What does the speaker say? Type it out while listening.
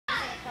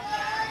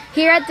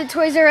here at the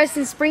ToysRus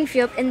in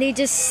Springfield, and they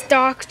just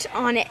stocked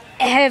on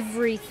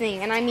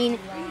everything, and I mean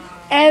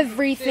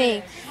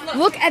everything.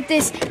 Look at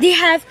this. They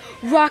have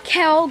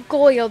Rochelle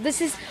Goyle.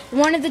 This is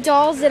one of the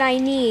dolls that I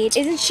need.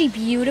 Isn't she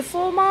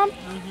beautiful, Mom?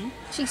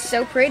 She's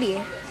so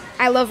pretty.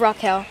 I love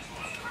Rochelle.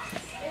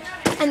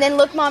 And then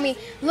look, Mommy.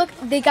 Look,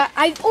 they got.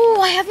 I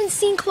haven't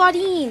seen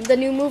Claudine, the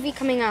new movie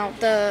coming out,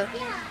 the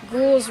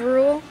Ghouls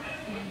Rule.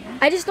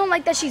 I just don't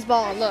like that she's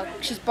bald. Look,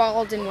 she's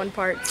bald in one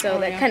part, so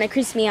that kind of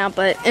creeps me out.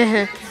 But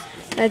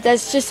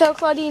that's just how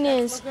Claudine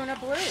is.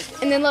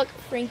 And then look,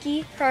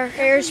 Frankie. Her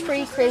hair is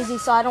pretty crazy,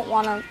 so I don't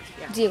want to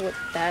deal with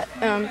that.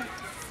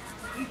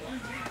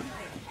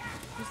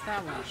 What's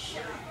that one?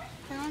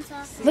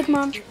 Look,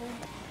 Mom.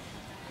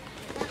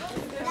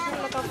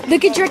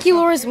 Look at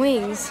Draculaura's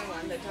wings.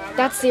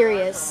 That's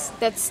serious.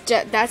 That's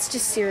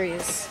just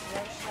serious.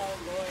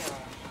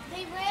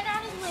 They ran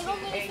out of Lego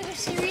minifigure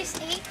Series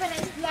 8, but I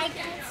like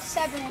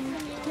 7.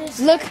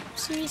 Look,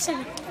 Series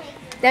 7.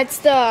 that's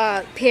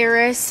the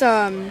Paris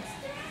outfit.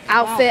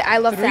 Wow, I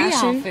love 3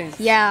 fashion. outfits.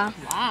 Yeah.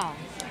 Wow.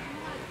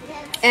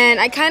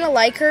 And I kind of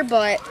like her,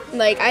 but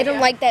like I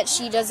don't like that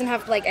she doesn't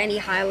have like any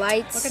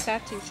highlights. Look at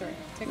that t-shirt.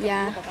 Take a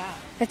Yeah. look at that.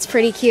 That's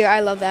pretty cute. I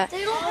love that.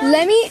 They don't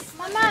Let me.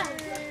 Mama,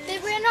 they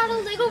ran out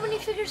of Lego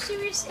minifigure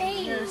Series 8.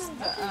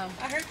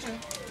 I heard you.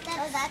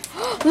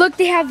 Look,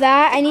 they have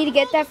that. I need to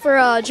get that for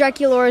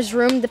Draculaura's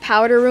room, the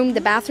powder room,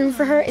 the bathroom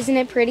for her. Isn't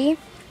it pretty?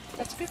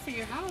 That's good for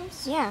your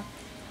house. Yeah.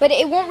 But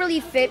it won't really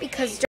fit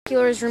because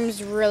Draculaura's room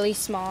is really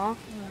small.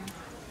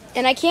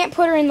 And I can't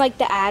put her in like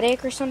the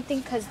attic or something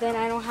because then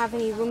I don't have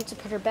any room to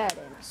put her bed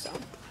in. So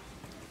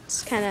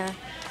it's kind of.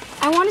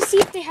 I want to see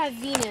if they have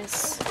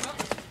Venus.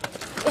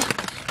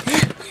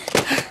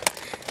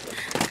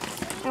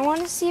 I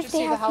want to see if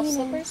they have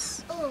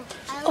Venus. Oh,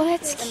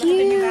 that's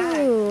cute.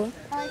 I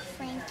like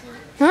Frankie.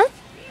 Huh?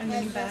 And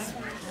then you back.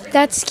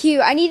 That's cute.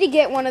 I need to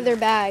get one of their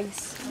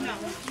bags.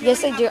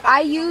 Yes, I do.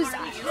 I use.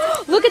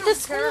 Look at the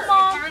school,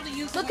 Mom.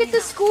 Look at the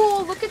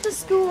school. Look at the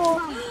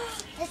school.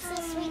 It's the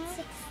Sweet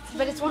 16.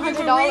 But it's We've been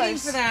waiting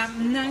for $100. that.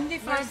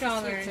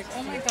 $95.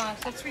 Oh my gosh,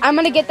 that's ridiculous. I'm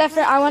gonna get that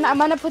for. I'm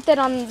gonna put that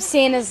on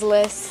Santa's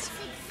list.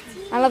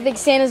 I don't think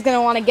Santa's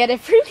gonna want to get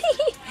it for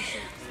me.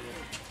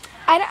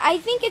 I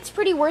think it's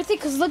pretty worth it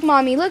because look,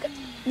 Mommy, look,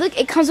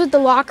 it comes with the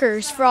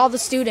lockers for all the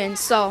students,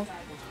 so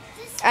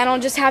I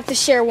don't just have to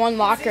share one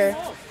locker.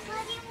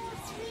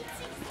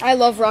 I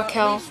love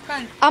Rochelle.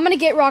 I'm gonna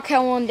get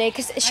Rochelle one day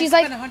because she's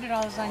like.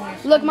 $100 on your.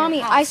 Look,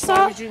 Mommy, I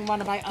saw.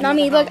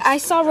 Mommy, look, I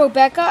saw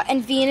Rebecca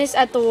and Venus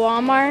at the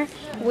Walmart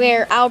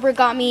where Albert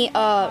got me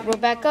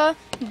Rebecca,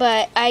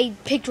 but I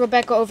picked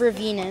Rebecca over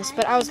Venus.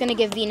 But I was gonna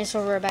give Venus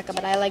over Rebecca,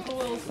 but I like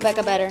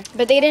Rebecca better.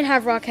 But they didn't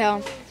have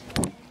Rochelle.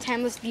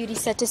 Timeless beauty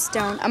set to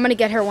stone. I'm gonna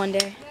get her one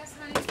day. I'm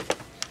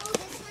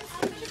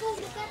gonna go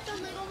look at the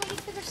Lego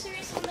minifigure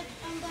series on the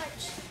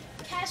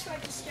cash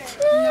register.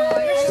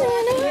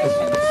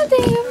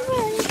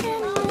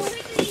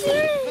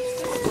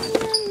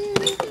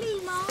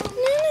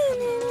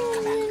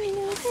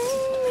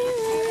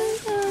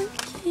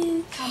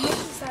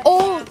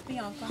 Oh,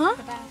 huh?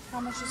 How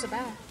much is a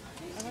bag?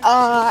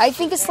 I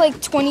think it's like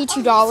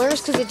 $22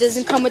 because it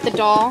doesn't come with the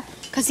doll.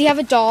 Because you have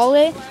a doll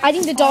in it. I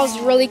think the doll is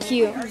really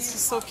cute. This is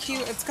so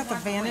cute. It's got the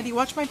vanity.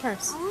 Watch my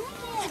purse.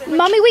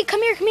 Mommy, wait,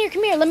 come here.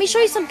 Let me show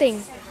you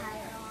something.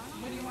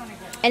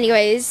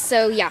 Anyways,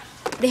 so yeah,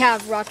 they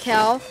have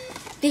Rochelle.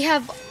 They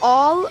have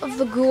all of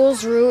the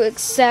Ghouls Rue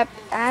except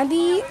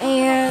Abby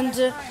and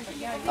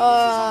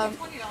huh?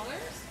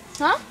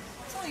 It's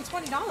only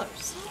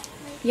 $20.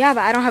 Yeah,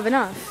 but I don't have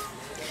enough.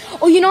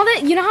 Oh, you know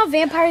how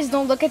vampires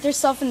don't look at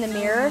themselves in the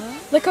mirror?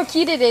 Look how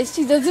cute it is.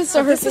 She doesn't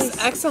show her This face.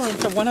 is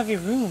excellent for one of your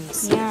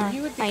rooms. Yeah,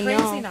 You would be I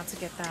crazy know. not to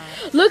get that.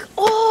 Look,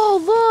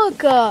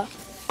 look. You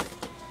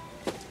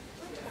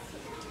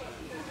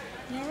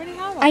already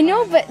have one. I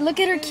know, but look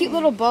at her cute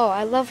little bow.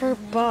 I love her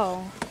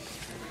bow.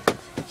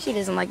 She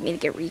doesn't like me to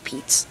get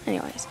repeats.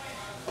 Anyways.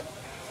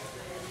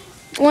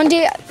 One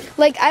day,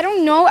 like, I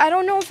don't know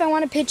if I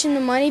want to pitch in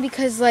the money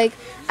because, like,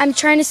 I'm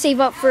trying to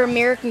save up for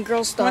American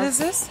Girl stuff. What is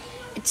this?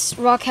 It's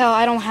Rochelle.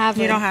 I don't have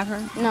her. You don't have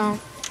her? No.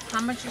 How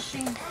much is she?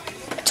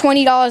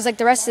 $20 like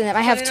the rest of them.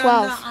 I have Put it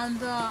 12. on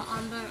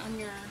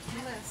your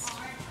list.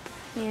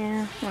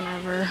 Yeah,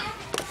 whatever.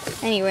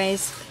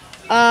 Anyways.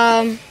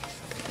 Oh,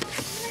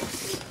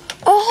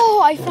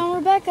 I found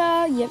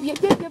Rebecca. Yep.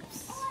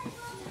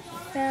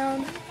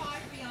 Found.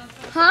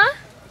 Huh?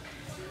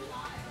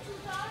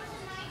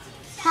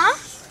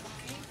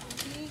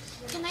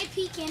 Can I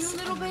peek in a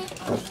little bit?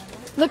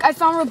 Look, I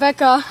found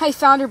Rebecca. I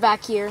found her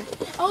back here.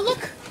 Oh,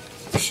 look.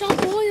 Rochelle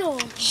Goyle.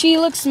 She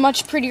looks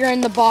much prettier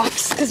in the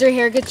box because her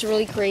hair gets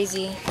really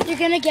crazy. You're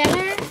gonna get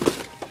her?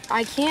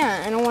 I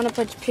can't. I don't want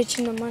to pitch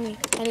in the money.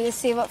 I need to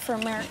save up for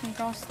American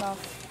Girl stuff.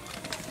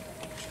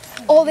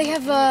 Oh, they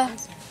have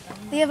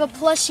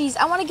plushies.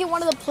 I want to get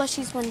one of the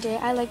plushies one day.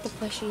 I like the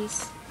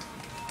plushies.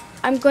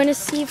 I'm going to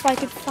see if I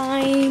could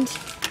find...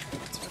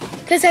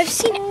 Because I've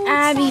seen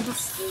Abby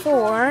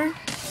before.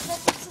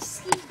 That's a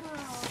ski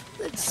girl.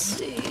 Let's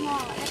see.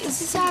 Is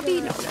this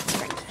Abby? No, that's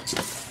Frankie.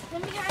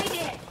 Let me hide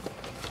it.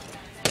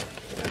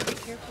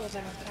 Feels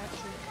like a cat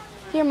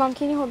treat. Here, Mom,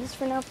 can you hold this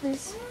for now,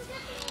 please?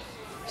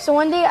 So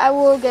one day I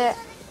will get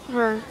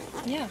her.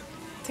 Yeah.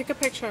 Take a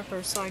picture of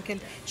her so I can.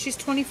 She's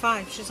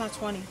 25. She's not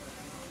 20.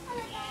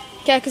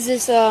 Okay, because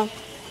this,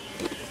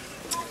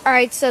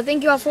 Alright, so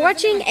thank you all for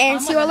watching,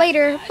 and see you all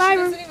later. Bye. She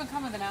doesn't even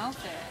come with an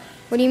outfit.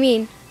 What do you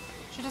mean?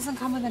 She doesn't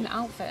come with an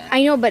outfit.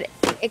 I know, but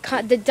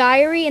the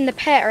diary and the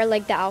pet are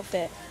like the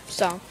outfit.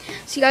 So,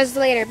 see you guys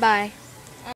later. Bye.